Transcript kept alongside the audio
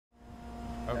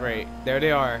Great. There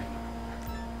they are.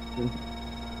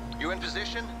 You in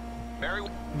position? Very.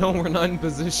 No, we're not in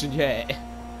position yet.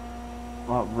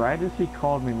 Well, right as he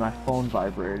called me, my phone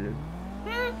vibrated.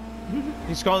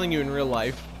 He's calling you in real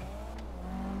life.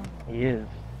 He is.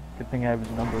 Good thing I have his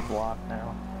number blocked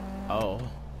now. Oh.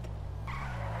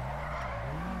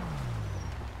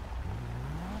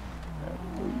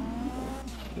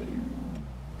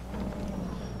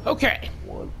 Okay.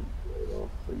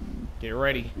 Get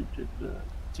ready.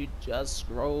 To just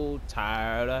grow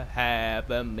tired of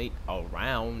having me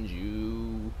around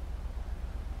you.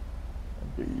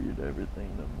 I did everything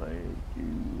to make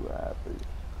you happy.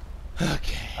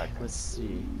 Okay, let's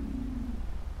see.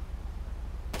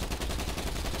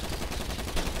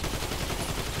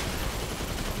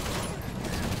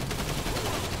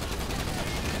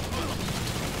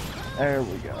 There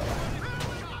we go.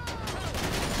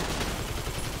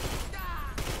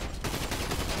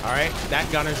 All right, that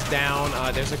gunner's down.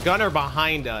 There's a gunner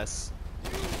behind us. My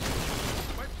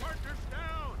partner's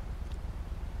down.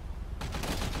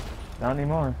 Not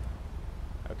anymore.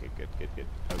 Okay, good, good, good.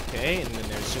 Okay, and then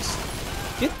there's just...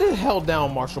 Get the hell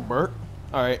down, Marshall Burke.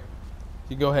 All right,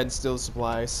 you go ahead and steal the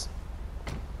supplies.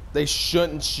 They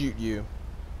shouldn't shoot you.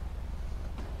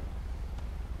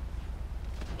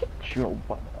 Joe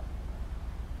butt.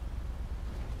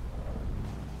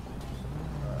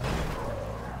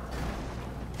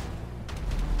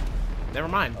 Never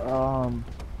mind.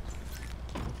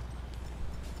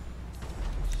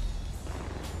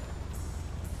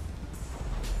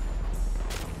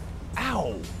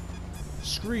 Ow!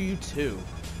 Screw you too.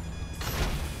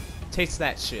 Taste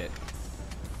that shit.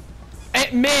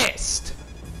 It missed!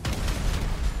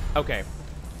 Okay.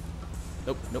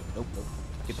 Nope, nope, nope, nope.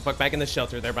 Get the fuck back in the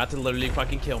shelter. They're about to literally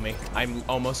fucking kill me. I'm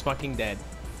almost fucking dead.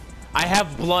 I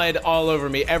have blood all over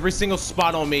me. Every single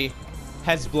spot on me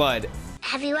has blood.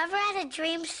 Have you ever had a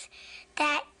dream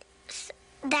that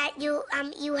you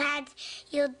want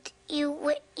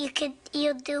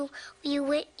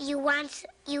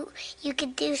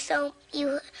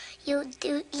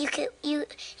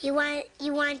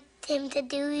him to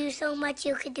do you so much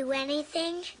you could do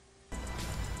anything?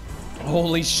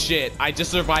 Holy shit, I just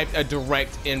survived a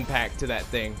direct impact to that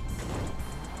thing.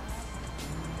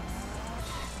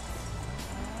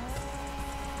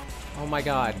 Oh my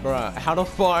god, bruh. How the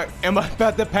fuck am I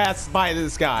about to pass by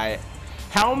this guy?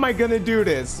 How am I gonna do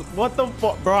this? What the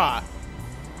fuck, bruh?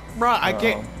 Bruh, I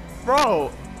can't. Bro,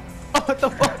 what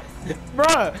the fuck?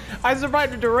 Bruh, I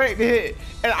survived a direct hit,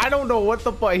 and I don't know what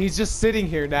the fuck. He's just sitting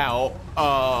here now.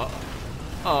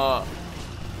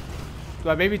 Do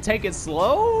I maybe take it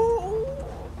slow?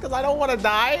 Because I don't want to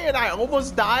die, and I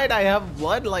almost died. I have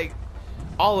blood, like,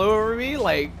 all over me.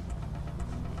 Like,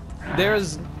 there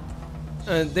is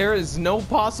no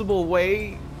possible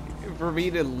way for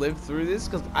me to live through this,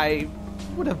 because I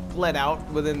would have bled out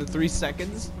within the 3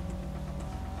 seconds.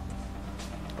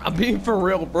 I'm being for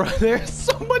real, bro. There's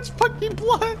so much fucking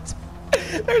blood.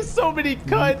 There's so many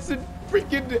cuts and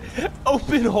freaking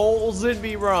open holes in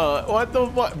me, bro. What the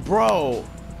fuck, bro?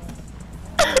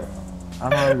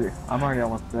 I'm already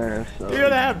almost there, so... You're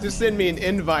gonna have to send me an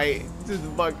invite to the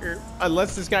bunker,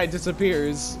 unless this guy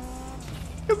disappears.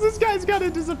 Because this guy's gotta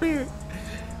disappear.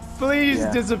 Please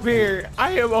disappear.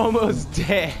 I am almost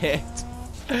dead.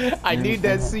 I need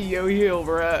that CEO heal,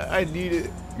 bruh. I need it.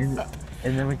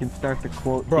 And then we can start the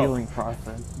healing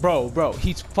process. Bro,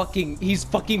 he's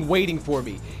fucking waiting for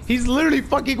me. He's literally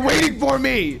fucking waiting for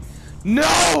me.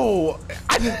 No!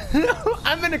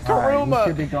 I'm in a Karuma. Right, he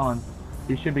should be gone.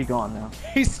 He should be gone now.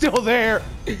 He's still there.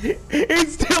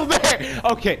 He's still there.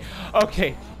 Okay. All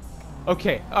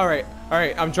right.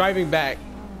 I'm driving back.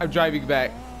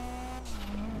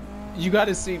 You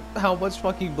gotta see how much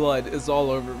fucking blood is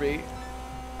all over me.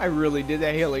 I really did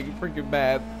that healing freaking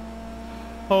bad.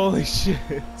 Holy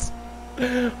shit.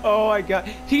 Oh my god.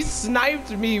 He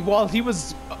sniped me while he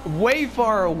was way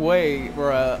far away,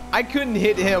 bruh. I couldn't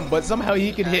hit him, but somehow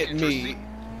he could hit me.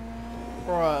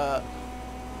 Bruh.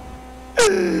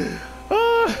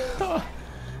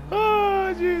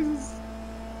 Oh, Jesus.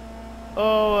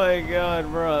 Oh my god,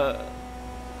 bruh.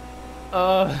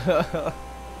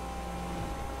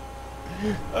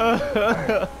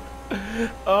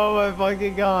 Oh my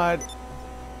fucking god.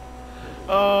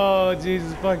 Oh,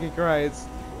 Jesus fucking Christ.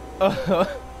 There's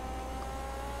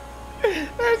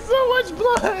so much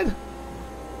blood.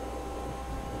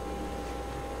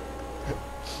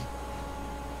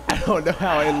 I don't know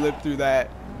how I lived through that.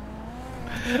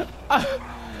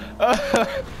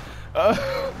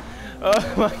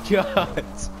 Oh my god.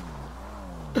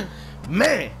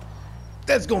 Man,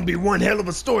 that's gonna be one hell of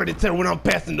a story to tell when I'm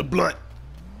passing the blunt.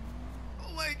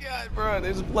 Oh my god, bro,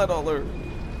 there's blood all over.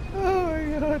 Oh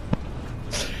my god.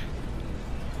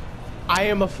 I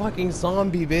am a fucking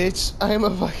zombie, bitch. I am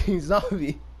a fucking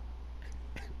zombie.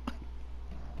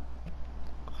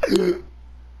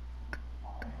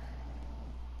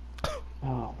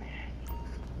 Oh man.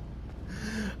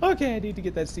 Okay, I need to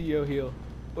get that CEO heal.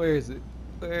 Where is it?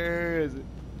 Where is it?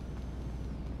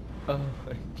 Oh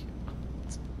my god.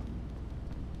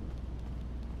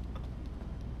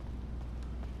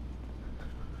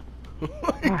 Oh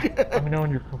my god. I'm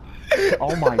knowing you're.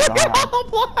 Oh my god.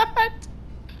 What?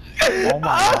 Oh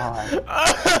my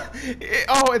god.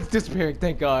 Oh, it's disappearing.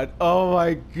 Thank God. Oh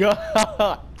my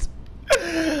god.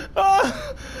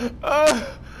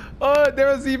 There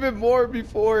was even more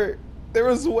before. There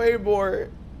was way more.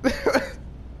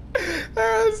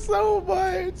 There was so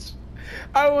much.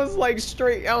 I was like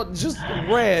straight out just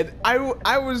red. I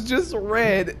was just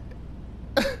red.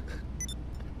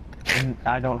 And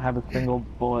I don't have a single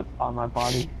bullet on my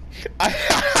body. I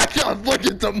got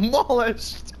fucking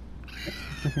demolished.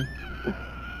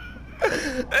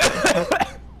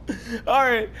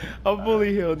 Alright, I'm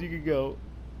fully healed. You can go.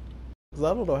 'Cause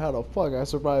I don't know how the fuck I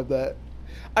survived that.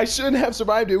 I shouldn't have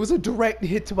survived it. It was a direct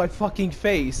hit to my fucking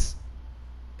face.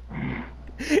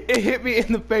 It hit me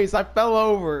in the face. I fell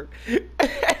over. He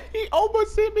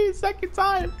almost hit me a second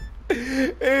time.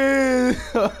 Can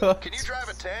you drive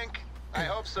a tank? I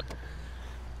hope so.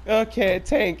 Okay, a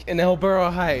tank in El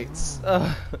Burro Heights.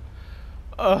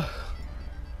 Oh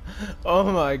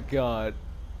my god.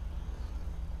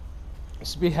 You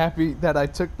should be happy that I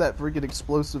took that freaking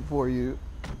explosive for you.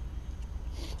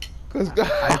 Cause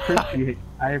I appreciate.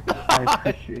 I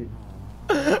appreciate.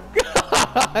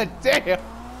 God damn.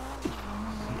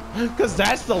 Cause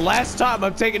that's the last time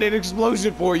I'm taking an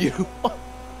explosion for you.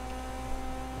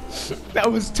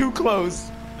 That was too close.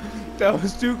 That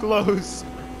was too close.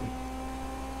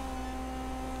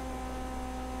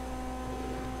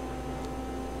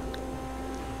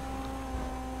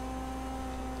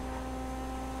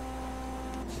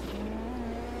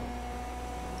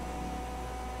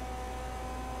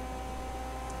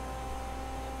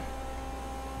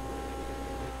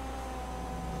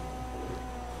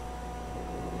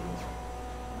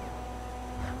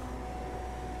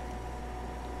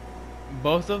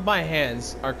 Both of my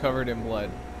hands are covered in blood.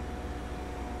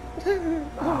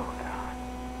 Oh god.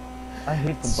 I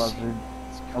hate the buzzard.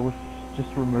 I wish just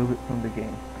remove it from the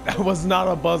game. That was not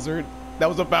a buzzard. That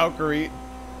was a Valkyrie.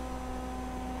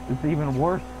 It's even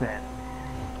worse then.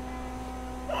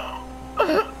 All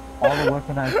the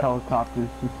weaponized helicopters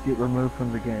just get removed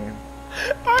from the game.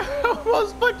 I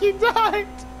almost fucking died.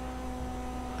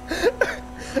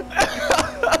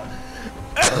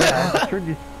 Yeah,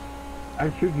 I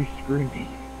heard you screaming.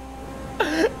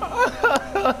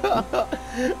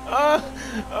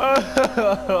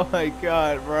 Oh my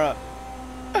god, bruh.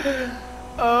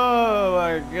 Oh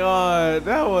my god,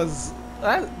 that was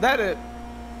that.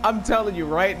 I'm telling you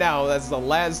right now, that's the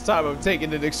last time I'm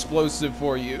taking an explosive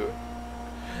for you.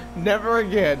 Never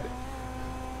again.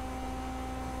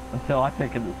 Until I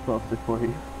take an explosive for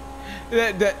you.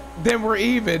 Then we're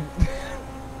even.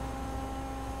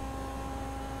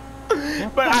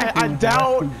 But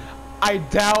I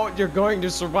doubt you're going to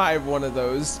survive one of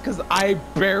those, because I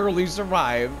barely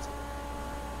survived.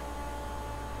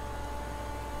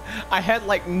 I had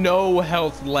like no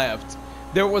health left.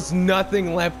 There was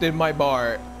nothing left in my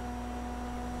bar.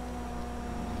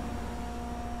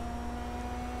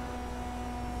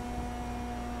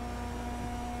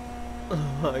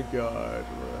 Oh my god,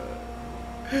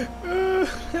 bro.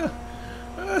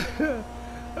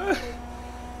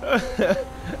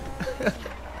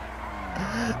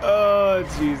 Oh,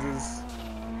 Jesus.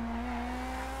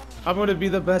 I'm gonna be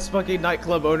the best fucking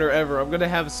nightclub owner ever. I'm gonna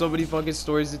have so many fucking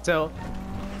stories to tell.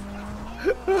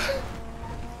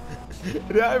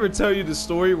 Did I ever tell you the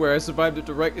story where I survived a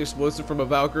direct explosive from a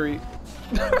Valkyrie?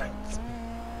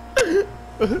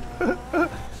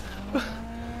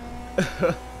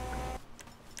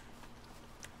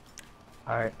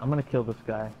 Alright, I'm gonna kill this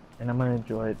guy, and I'm gonna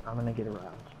enjoy it. I'm gonna get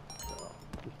around. So,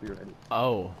 just be ready.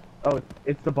 Oh. Oh,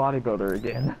 it's the bodybuilder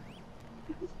again.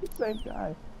 It's the same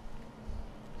guy.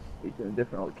 He's in a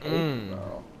different location,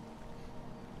 though.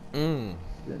 He's in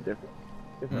a different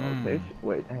location.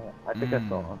 Wait, hang on. I think I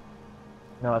saw him.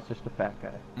 No, it's just a fat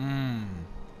guy.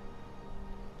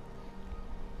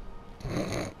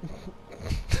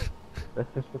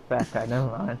 That's just a fat guy. Never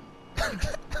mind.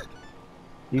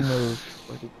 He moved.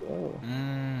 Where'd he go?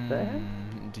 There?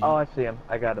 Oh, I see him.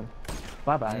 I got him.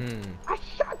 Bye bye. I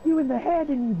shot you in the head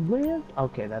and you live?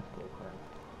 Okay, that's good.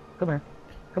 Come here.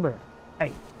 Come here.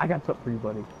 Hey, I got something for you,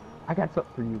 buddy. I got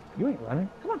something for you. You ain't running.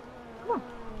 Come on. Come on.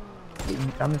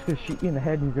 I'm just gonna shoot you in the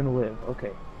head and you're gonna live.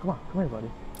 Okay. Come here,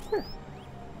 buddy. Come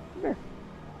here.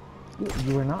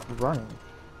 You are not running.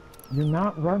 You're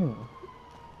not running.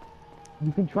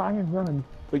 You can try and run,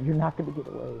 but you're not gonna get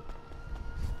away.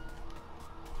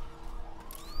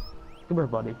 Come here,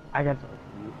 buddy. I got something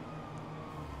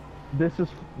for you.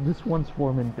 This one's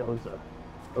for Mendoza.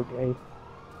 Okay?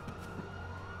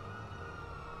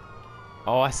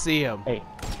 Oh, I see him. Hey.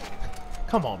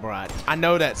 Come on, Brad. I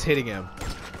know that's hitting him.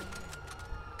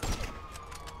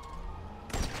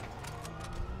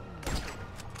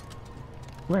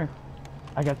 Come here.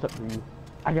 I got something for you.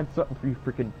 I got something for you,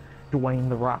 freaking Dwayne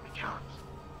The Rock Johnson.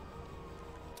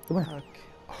 Come here. Okay.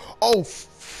 Oh,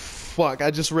 fuck.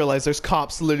 I just realized there's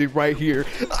cops literally right here.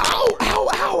 Ow, ow,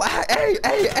 ow. Hey,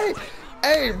 hey, hey.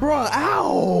 Hey, bro.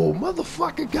 Ow.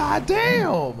 Motherfucker,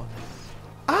 goddamn.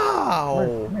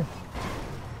 Ow. Come here.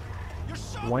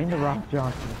 Dwayne The Rock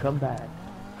Johnson, come back.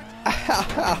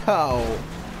 Ow.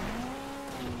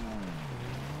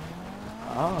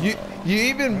 Oh. You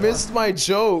even missed my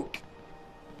joke.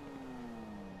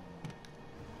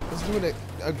 I was doing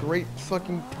a great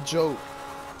fucking joke,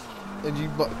 and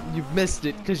you missed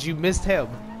it because you missed him.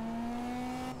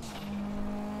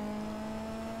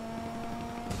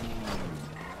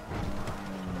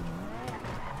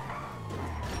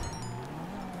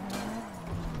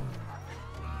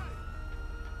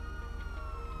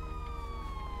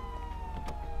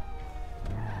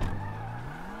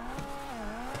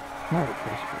 Not a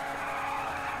question.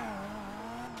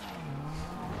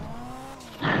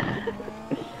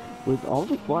 With all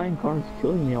the flying cars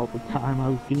killing me all the time, I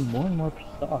was getting more and more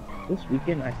pissed off. This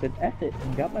weekend I said F it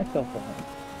and got myself one.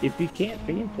 If you can't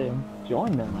beat them,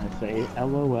 join them, I say,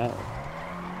 LOL.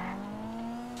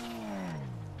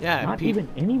 Yeah, Not even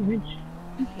any wrench.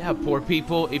 Yeah, poor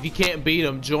people. If you can't beat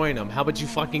them, join them. How about you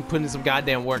fucking put in some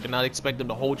goddamn work and not expect them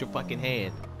to hold your fucking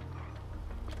hand?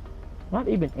 Not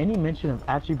even any mention of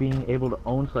actually being able to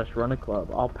own/run a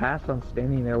club. I'll pass on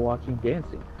standing there watching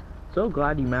dancing. So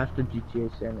glad you mastered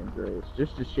GTA San Andreas.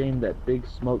 Just a shame that Big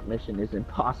Smoke mission is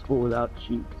impossible without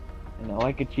cheats. And I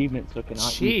like achievements, so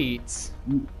cannot cheats.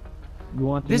 You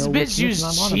want to this know bitch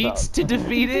used cheats to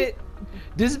defeat it?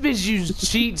 This bitch used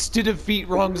cheats to defeat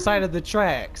wrong side of the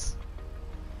tracks.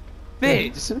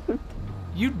 Bitch,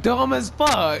 you dumb as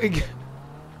fuck.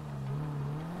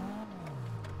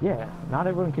 Yeah, not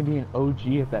everyone can be an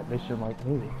OG at that mission like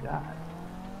me. God,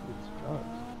 it sucks.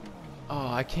 Oh,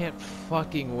 I can't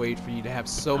fucking wait for you to have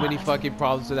so many fucking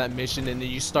problems with that mission and then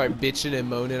you start bitching and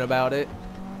moaning about it.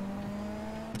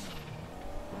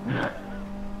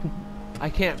 I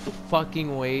can't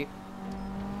fucking wait.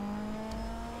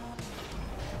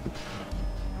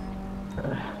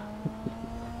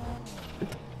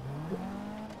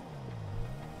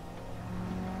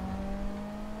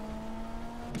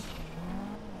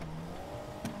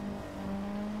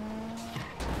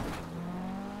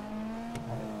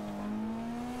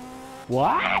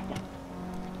 What?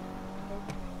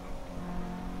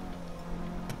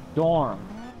 Storm.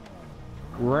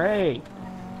 Great.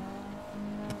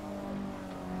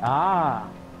 Ah.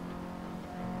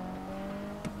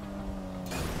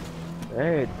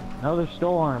 Great. Another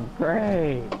storm.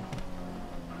 Great.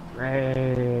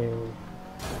 Great.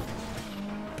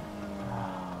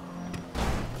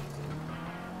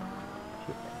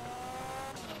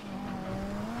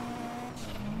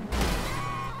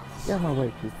 Get out of my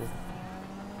way, people.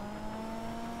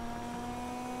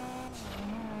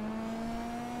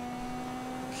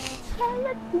 Tell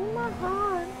it to my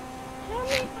heart. Tell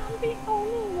me I'm the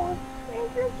only one.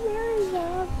 This is very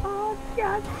love. Oh,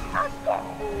 just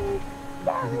okay.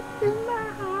 Tell it to my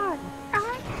heart. I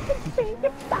can say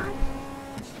goodbye.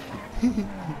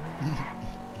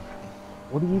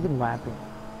 What are you even laughing at?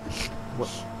 What?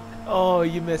 Oh,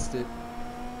 you missed it.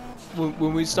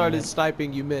 When we started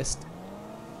sniping, you missed.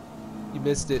 You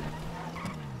missed it.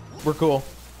 We're cool.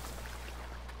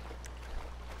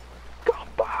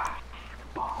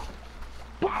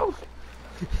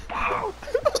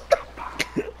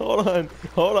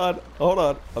 Hold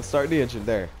on. I'm starting the engine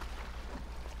there.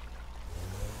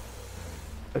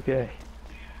 Okay.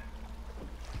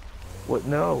 What?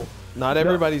 No. Not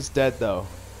everybody's dead though.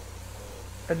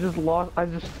 I just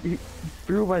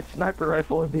threw my sniper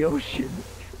rifle in the ocean.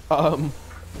 Don't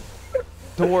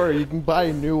worry, you can buy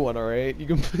a new one, alright? You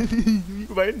can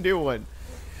buy a new one.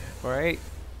 Alright?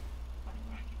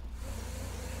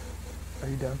 Are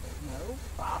you done? No.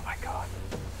 Oh my god.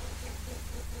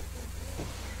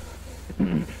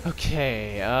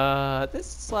 Okay,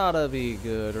 this ought to be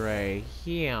good right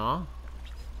here.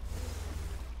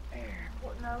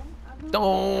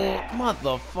 Don't,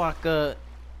 motherfucker.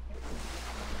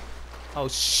 Oh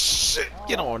shit!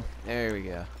 Get on. There we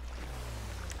go.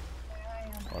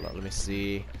 Hold on, let me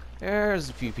see. There's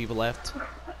a few people left.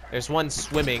 There's one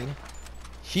swimming.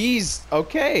 He's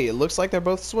okay. It looks like they're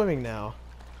both swimming now.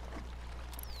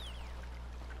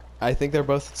 I think they're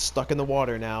both stuck in the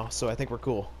water now, so I think we're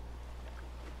cool.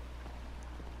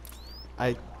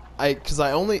 I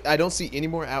don't see any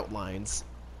more outlines,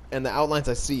 and the outlines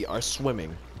I see are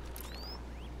swimming.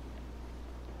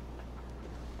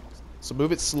 So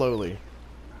move it slowly.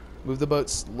 Move the boat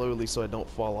slowly so I don't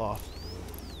fall off.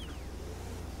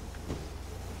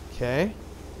 Okay.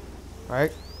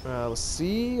 Alright. Let's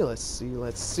see. Let's see.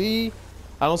 Let's see.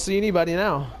 I don't see anybody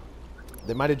now.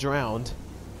 They might have drowned.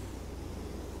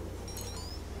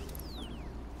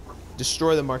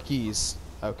 Destroy the marquees.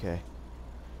 Okay.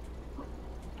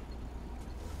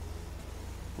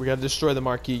 We gotta destroy the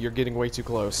marquee. You're getting way too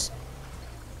close.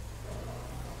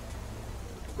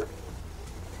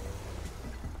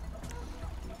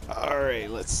 Alright,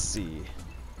 let's see.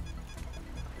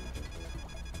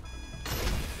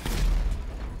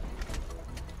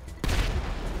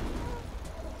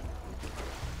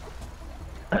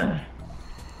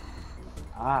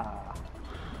 Ah.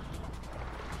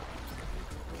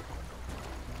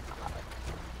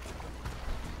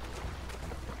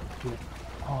 Get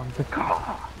on the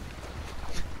car.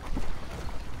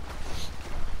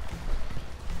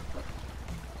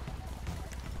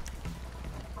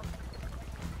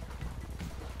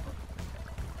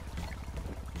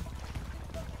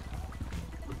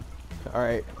 All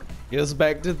right, get us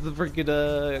back to the freaking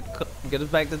get us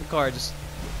back to the car. Just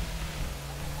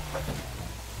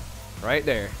right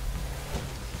there.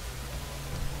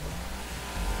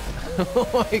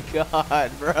 Oh my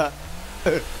god, bruh.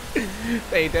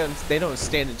 they don't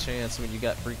stand a chance when you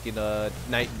got freaking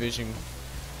night vision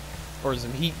or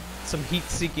some heat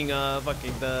seeking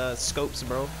fucking scopes,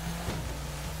 bro.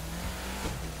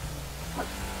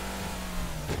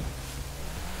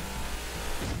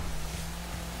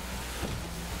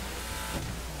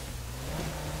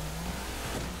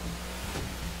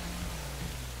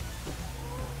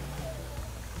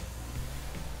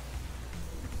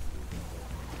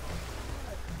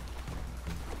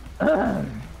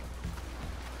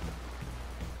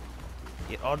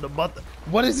 Get on the mother.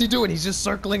 What is he doing? He's just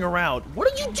circling around. What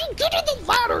did you do? Get on the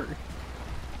ladder!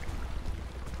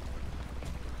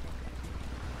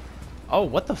 Oh,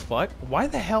 what the fuck? Why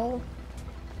the hell?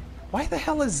 Why the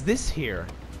hell is this here?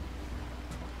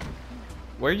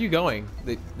 Where are you going?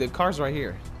 The car's right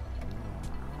here.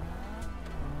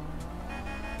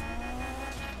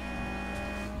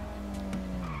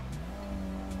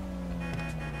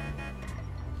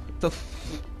 The f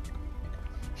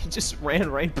he just ran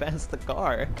right past the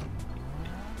car.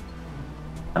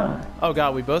 Oh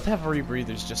god, we both have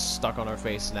rebreathers just stuck on our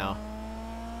face now.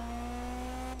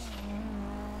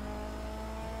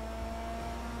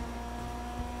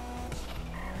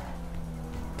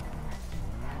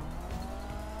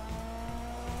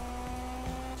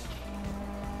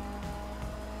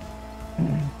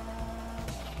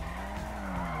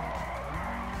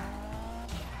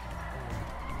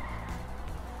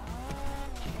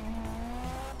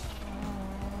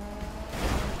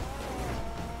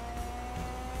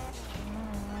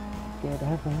 Get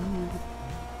out.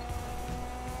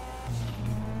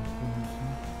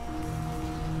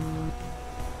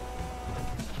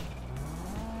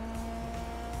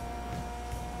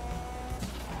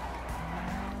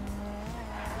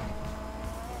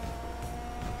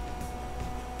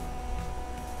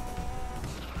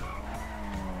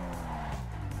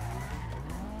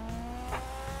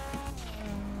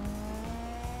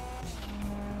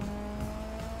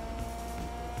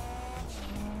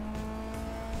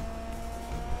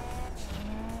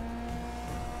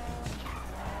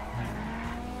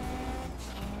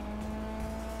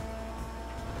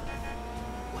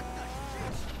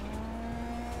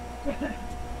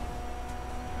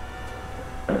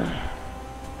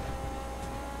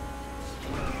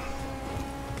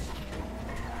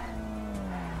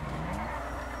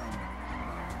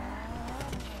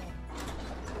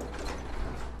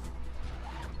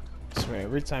 Swear,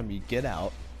 every time you get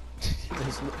out,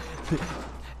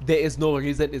 there is no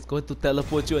reason it's going to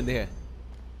teleport you in there.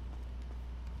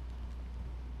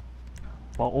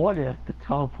 But what if the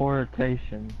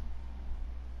teleportation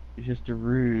is just a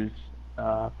ruse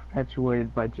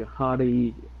perpetuated by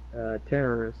jihadi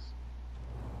terrorists?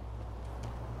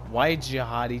 Why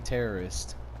jihadi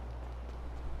terrorist?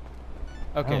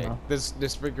 Okay, this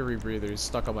freaking rebreather is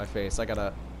stuck on my face. I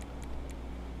gotta.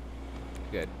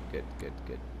 Good.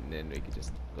 And then we can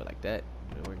just go like that,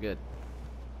 and we're good.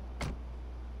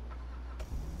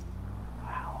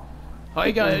 Wow. All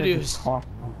you gotta do is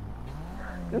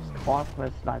Just toss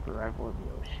my sniper rifle in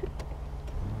the ocean.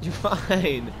 You're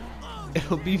fine.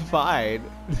 It'll be fine.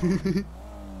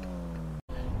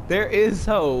 There is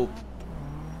hope.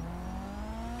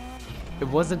 It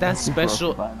wasn't that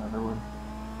special.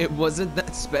 It wasn't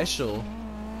that special.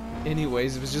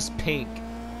 Anyways, it was just pink.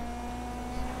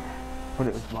 But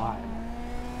it was mine.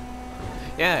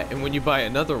 Yeah, and when you buy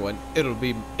another one, it'll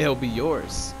be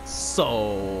yours.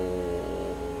 So.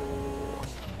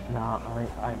 Nah, I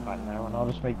ain't buying that one. I'll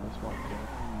just make this one too.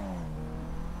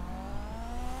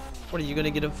 What, are you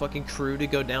gonna get a fucking crew to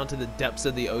go down to the depths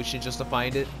of the ocean just to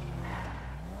find it?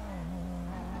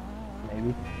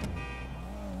 Maybe.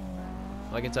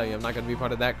 I can tell you, I'm not gonna be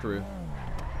part of that crew.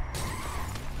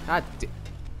 God damn.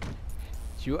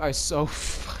 You are so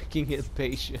fucking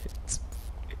impatient.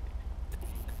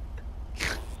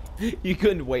 You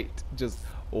couldn't wait just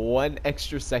 1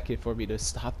 extra second for me to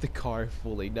stop the car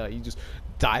fully. No, you just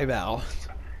dive out.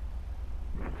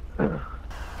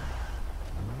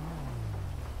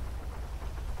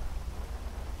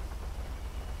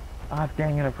 Ah,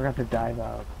 dang it, I forgot to dive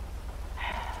out.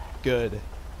 Good.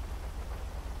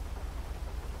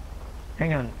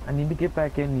 Hang on, I need to get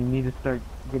back in. You need to start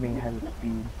getting ahead of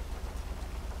speed.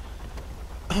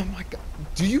 Oh my god.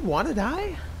 Do you want to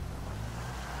die?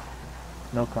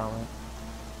 No comment.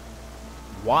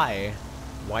 Why?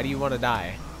 Why do you want to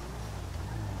die?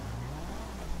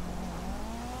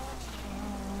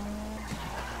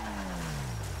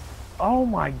 Oh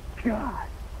my god.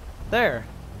 There.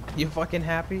 You fucking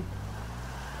happy?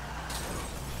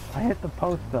 I hit the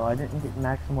post though. I didn't get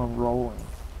maximum rolling.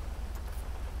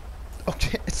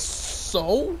 Okay,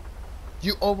 so?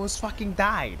 You almost fucking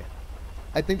died.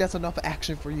 I think that's enough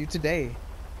action for you today.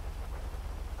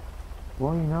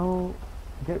 Well, you know,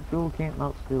 get fuel can't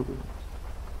melt steel beams.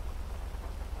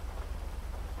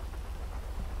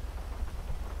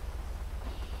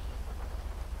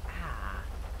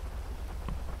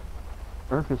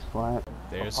 Earth is flat.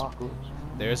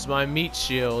 There's my meat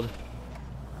shield.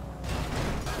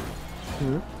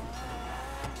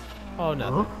 Oh,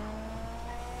 nothing.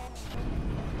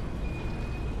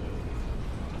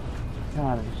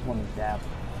 God, I just want to dab.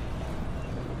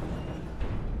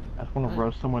 I just want to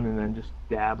roast someone and then just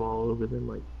dab all over them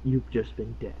like you've just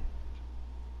been dead.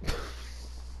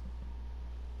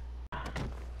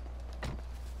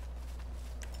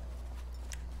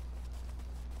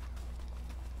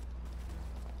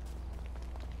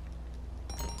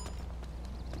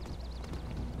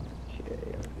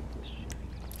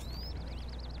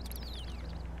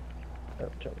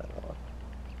 Turn that off.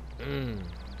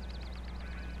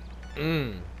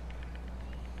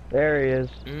 There he is.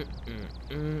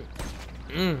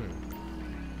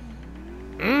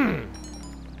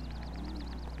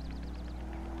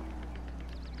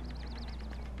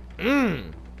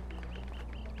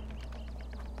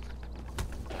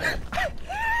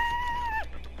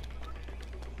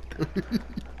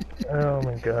 Oh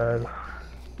my god.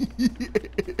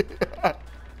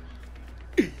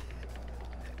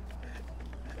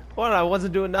 What? I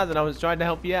wasn't doing nothing. I was trying to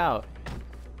help you out.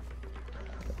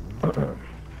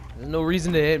 There's no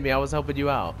reason to hit me. I was helping you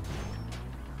out.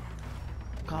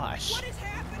 Gosh. What is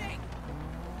happening?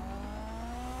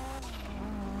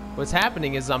 What's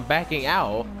happening is I'm backing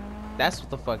out. That's what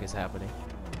the fuck is happening.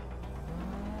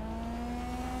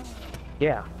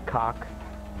 Yeah, cock.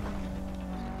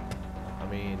 I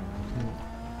mean...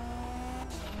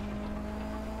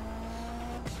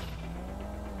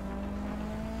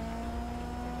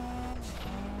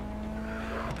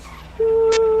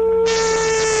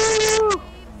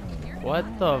 What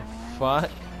the fuck?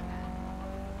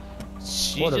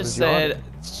 She just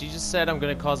said I'm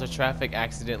gonna cause a traffic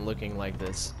accident looking like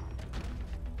this.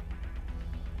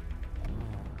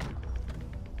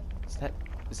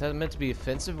 Is that meant to be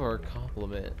offensive or a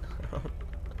compliment?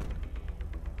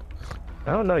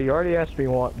 I don't know, you already asked me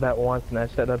that once and I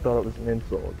said I thought it was an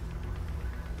insult.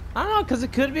 I don't know, because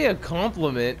it could be a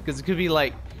compliment, because it could be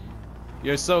like,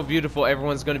 you're so beautiful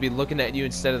everyone's going to be looking at you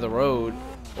instead of the road,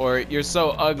 or you're so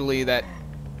ugly that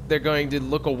they're going to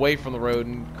look away from the road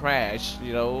and crash,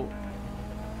 you know?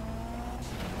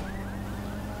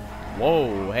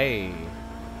 Whoa, hey.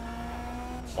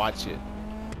 Watch it.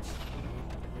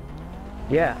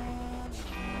 Yeah.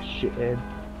 Shit.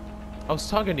 I was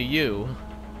talking to you.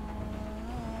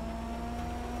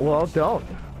 Well, don't.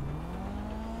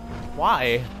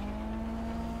 Why?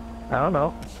 I don't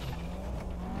know.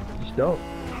 Just don't.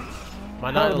 Am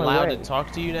I not allowed to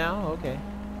talk to you now? Okay.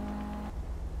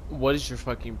 What is your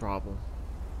fucking problem?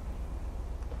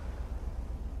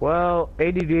 Well,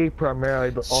 ADD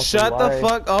primarily, but also Shut the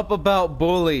fuck up about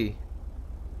bully.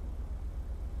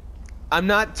 I'm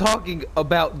not talking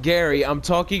about Gary. I'm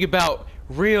talking about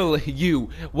real you.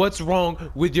 What's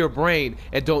wrong with your brain?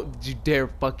 And don't you dare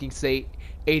fucking say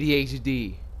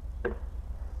ADHD.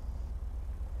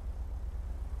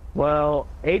 Well,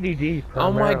 ADD primarily.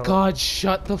 Oh my god,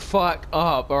 shut the fuck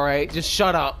up, alright? Just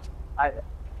shut up.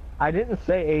 I didn't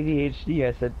say ADHD,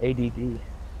 I said ADD.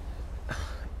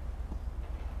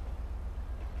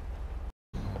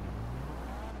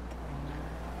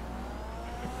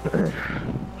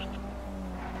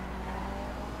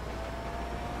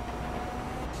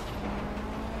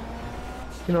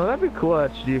 You know, that'd be cool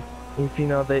actually. If you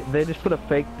know they just put a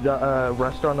fake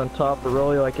restaurant on top, but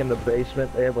really like in the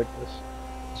basement they have like this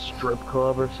strip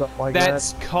club or something like that.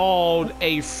 That's called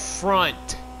a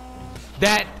front.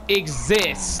 That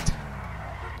exists.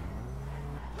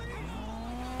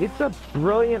 It's a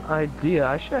brilliant idea.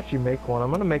 I should actually make one.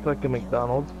 I'm gonna make like a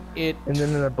McDonald's. And then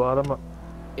in the bottom,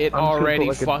 it already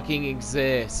like fucking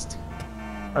exists.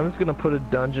 I'm just gonna put a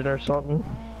dungeon or something.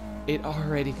 It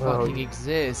already fucking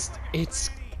exists.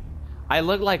 I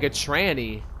look like a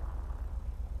tranny.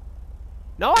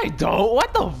 No, I don't.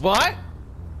 What the fuck?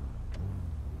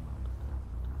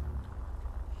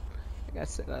 Like I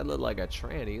said, I look like a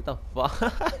tranny. What the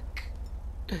fuck?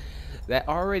 That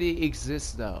already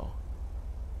exists, though.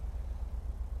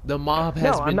 The mob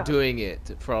has been doing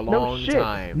it for a long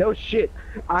time. No shit.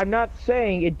 I'm not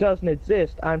saying it doesn't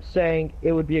exist. I'm saying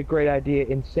it would be a great idea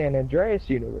in San Andreas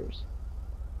universe.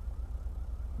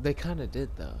 They kind of did,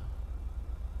 though.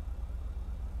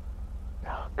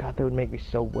 Oh god, that would make me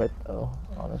so wet, though.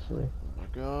 Honestly. Oh my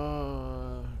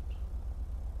god.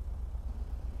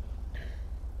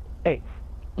 Hey,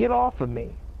 get off of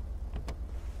me.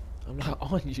 I'm not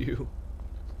on you.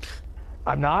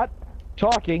 I'm not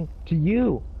talking to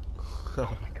you.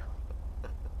 Oh my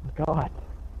god. God.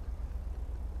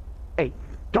 Hey,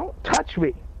 don't touch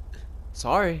me.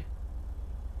 Sorry.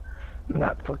 I'm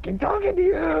not fucking talking to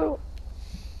you.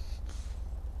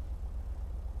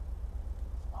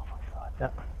 Oh my god. No.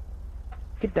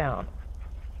 Get down.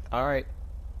 Alright.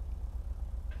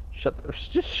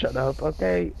 Just shut up,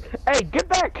 okay? Hey, get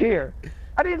back here.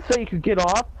 I didn't say you could get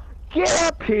off. Get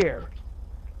up here.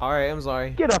 Alright, I'm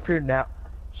sorry. Get up here now.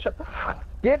 Shut the fuck.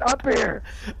 Get up here.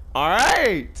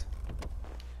 Alright.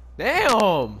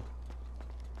 Damn.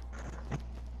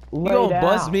 You Lay gonna down.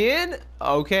 buzz me in?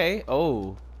 Okay.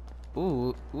 Oh.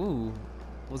 Ooh. Ooh.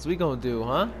 What's we gonna do,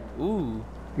 huh? Ooh.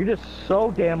 You're just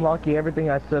so damn lucky everything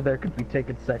I said there could be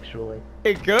taken sexually.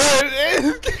 It could.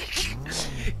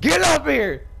 Get up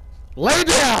here. Lay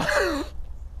down.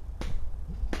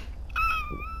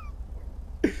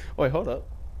 Wait, hold up.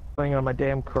 Playing on my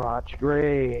damn crotch.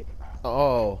 Great.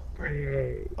 Oh.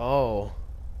 Great. Oh.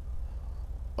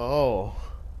 Oh.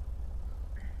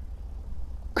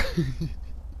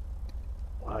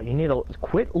 Wow, you need to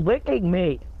quit licking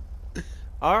me.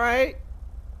 All right.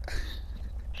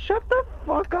 Shut the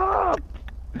fuck up.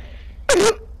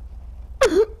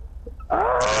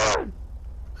 Ah!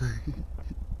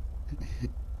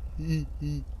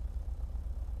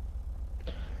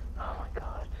 Oh my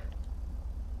god.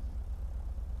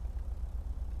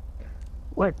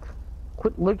 What?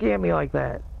 Quit looking at me like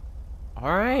that.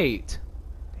 All right.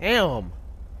 Damn.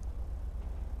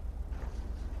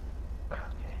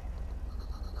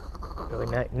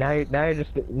 Really, now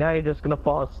you're just gonna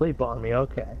fall asleep on me.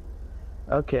 Okay.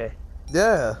 Okay.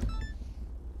 Yeah.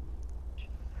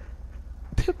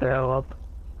 Shut the hell up.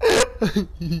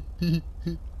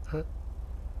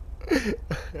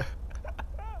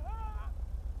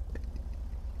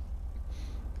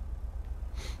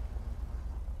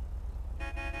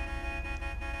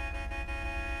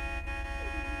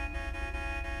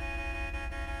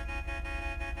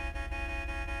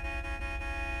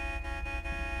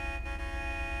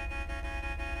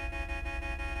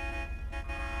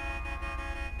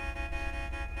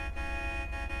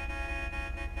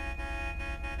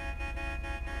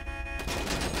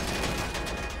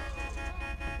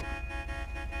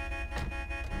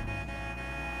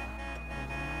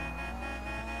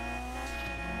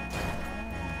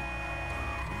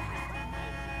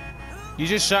 You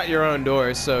just shut your own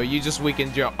door, so you just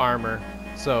weakened your armor.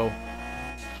 So.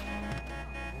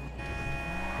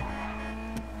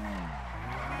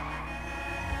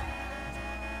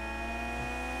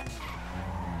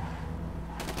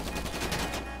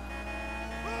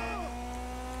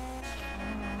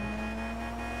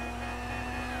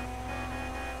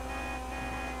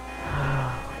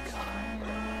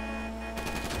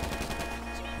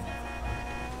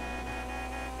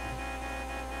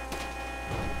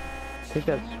 Take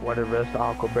that sweater vest,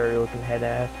 Aquaberry looking head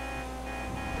ass.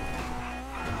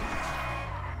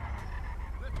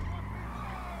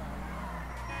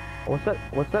 What's that?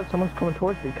 What's that? Someone's coming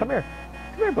towards me. Come here.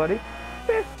 Come here, buddy.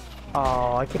 Come here.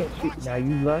 Oh, I can't shoot now.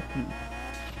 You lucky.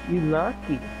 You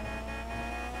lucky.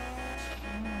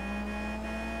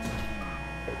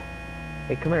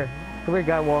 Hey, come here. Come here,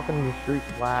 guy walking in the street.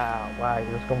 Wow. Wow,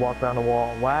 you're just gonna walk down the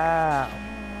wall. Wow.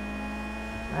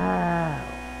 Wow.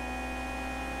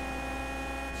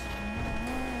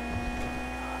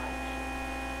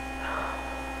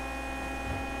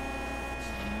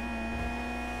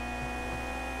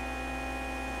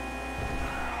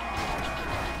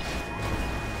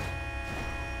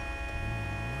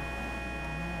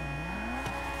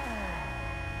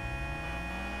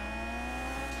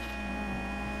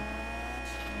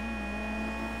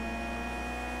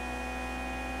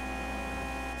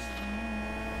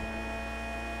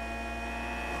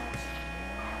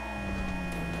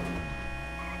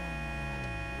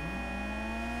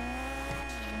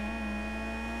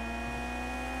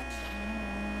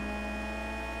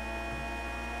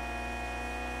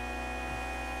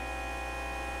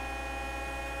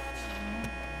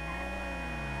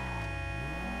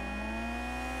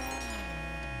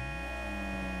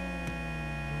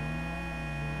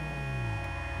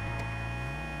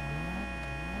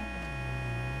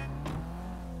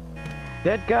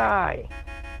 Dead guy!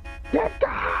 Dead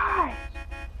guys!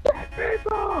 Dead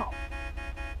people!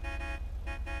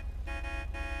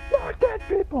 More dead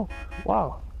people!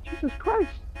 Wow, Jesus Christ!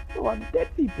 A lot of dead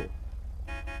people.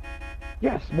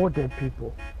 Yes, more dead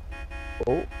people.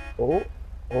 Oh, oh,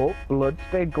 oh,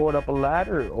 bloodstain going up a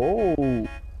ladder. Oh,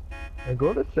 I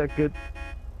got a second.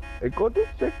 I got a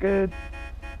second.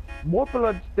 More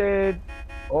bloodstain.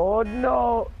 Oh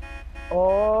no!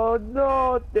 Oh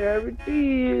no! There it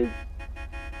is!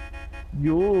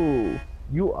 You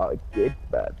are dead,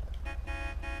 man.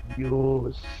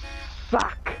 You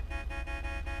suck.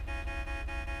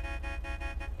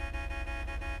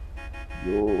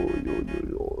 Yo.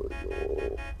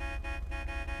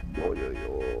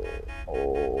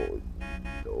 Oh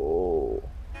no.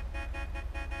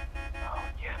 Oh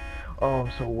yeah. Oh,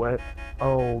 I'm so wet.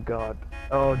 Oh god.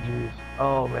 Oh jeez.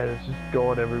 Oh man, it's just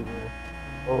going everywhere.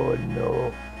 Oh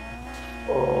no.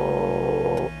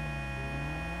 Oh.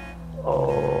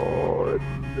 Oh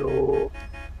no.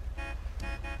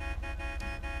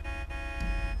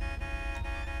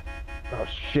 Oh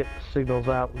shit, the signal's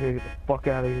out. We gotta get the fuck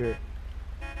out of here.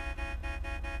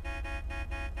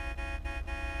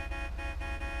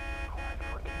 Oh my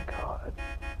fucking god.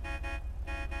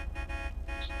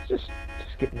 Just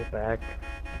get in the back.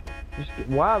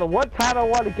 Wow, the one time I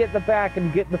want to get in the back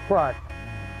and get in the front.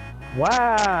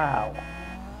 Wow.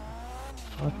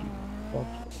 Fuck you. Fuck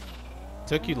you.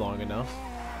 Took you long enough.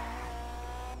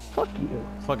 Fuck you.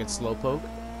 Fucking slowpoke.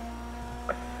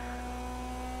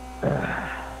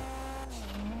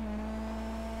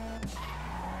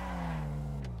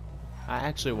 I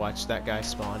actually watched that guy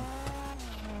spawn.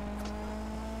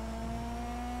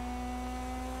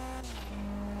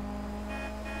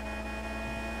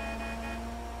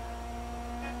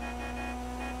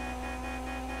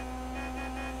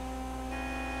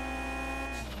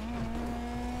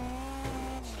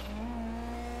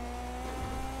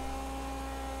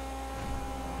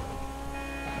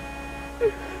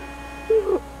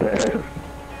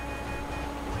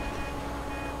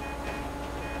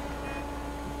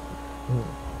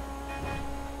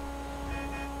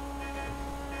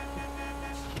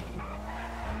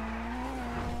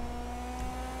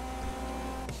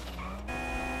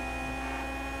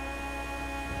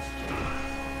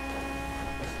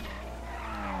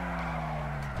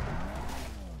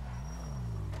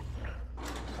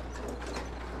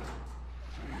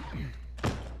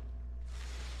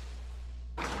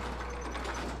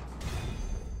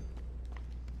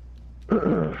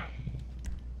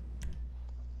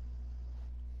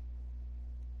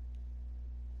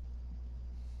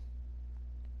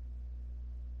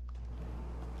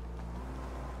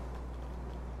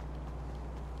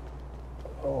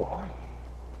 Oh.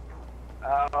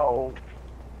 Ow.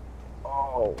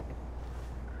 Oh.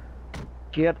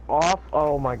 Get off.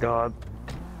 Oh my god.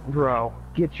 Bro,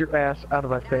 get your ass out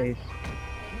of my face.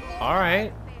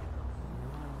 Alright.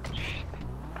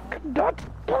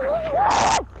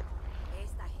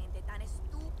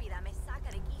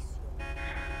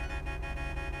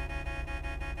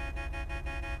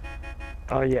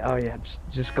 Oh yeah,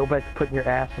 just go back to putting your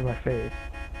ass in my face.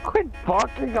 Quit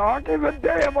fucking honking the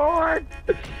damn horn!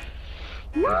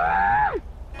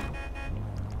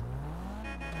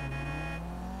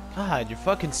 God, you're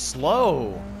fucking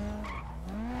slow.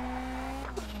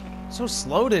 So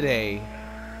slow today.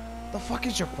 The fuck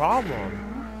is your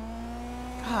problem?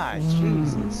 God,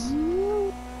 Jesus.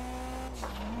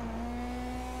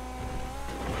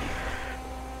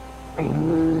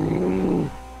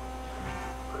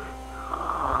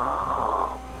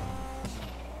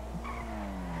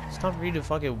 It's time for you to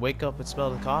fucking wake up and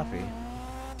smell the coffee.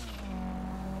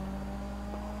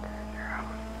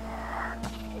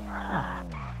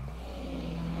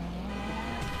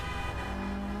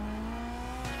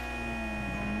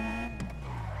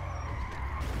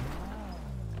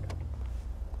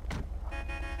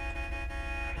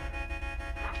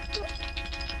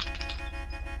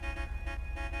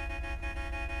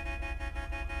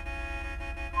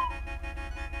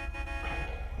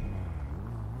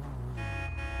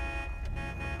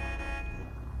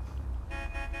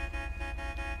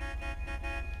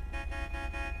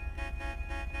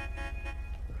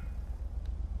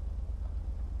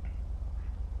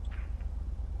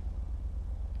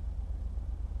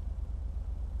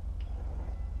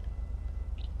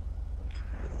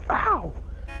 Ow!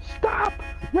 Stop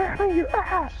ramming your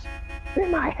ass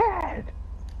in my head!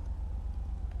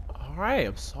 Alright,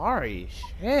 I'm sorry.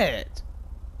 Shit.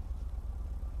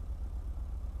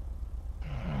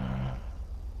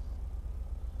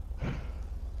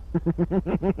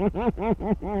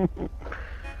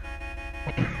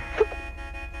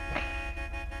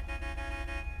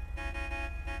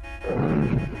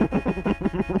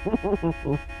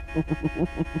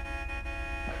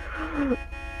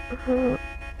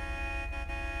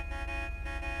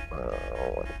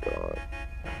 Oh my god.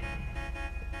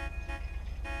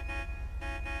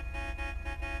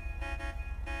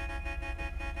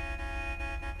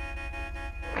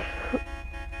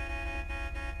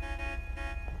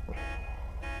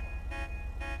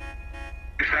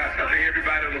 I think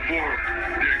everybody on the board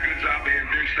did a good job being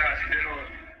big shots.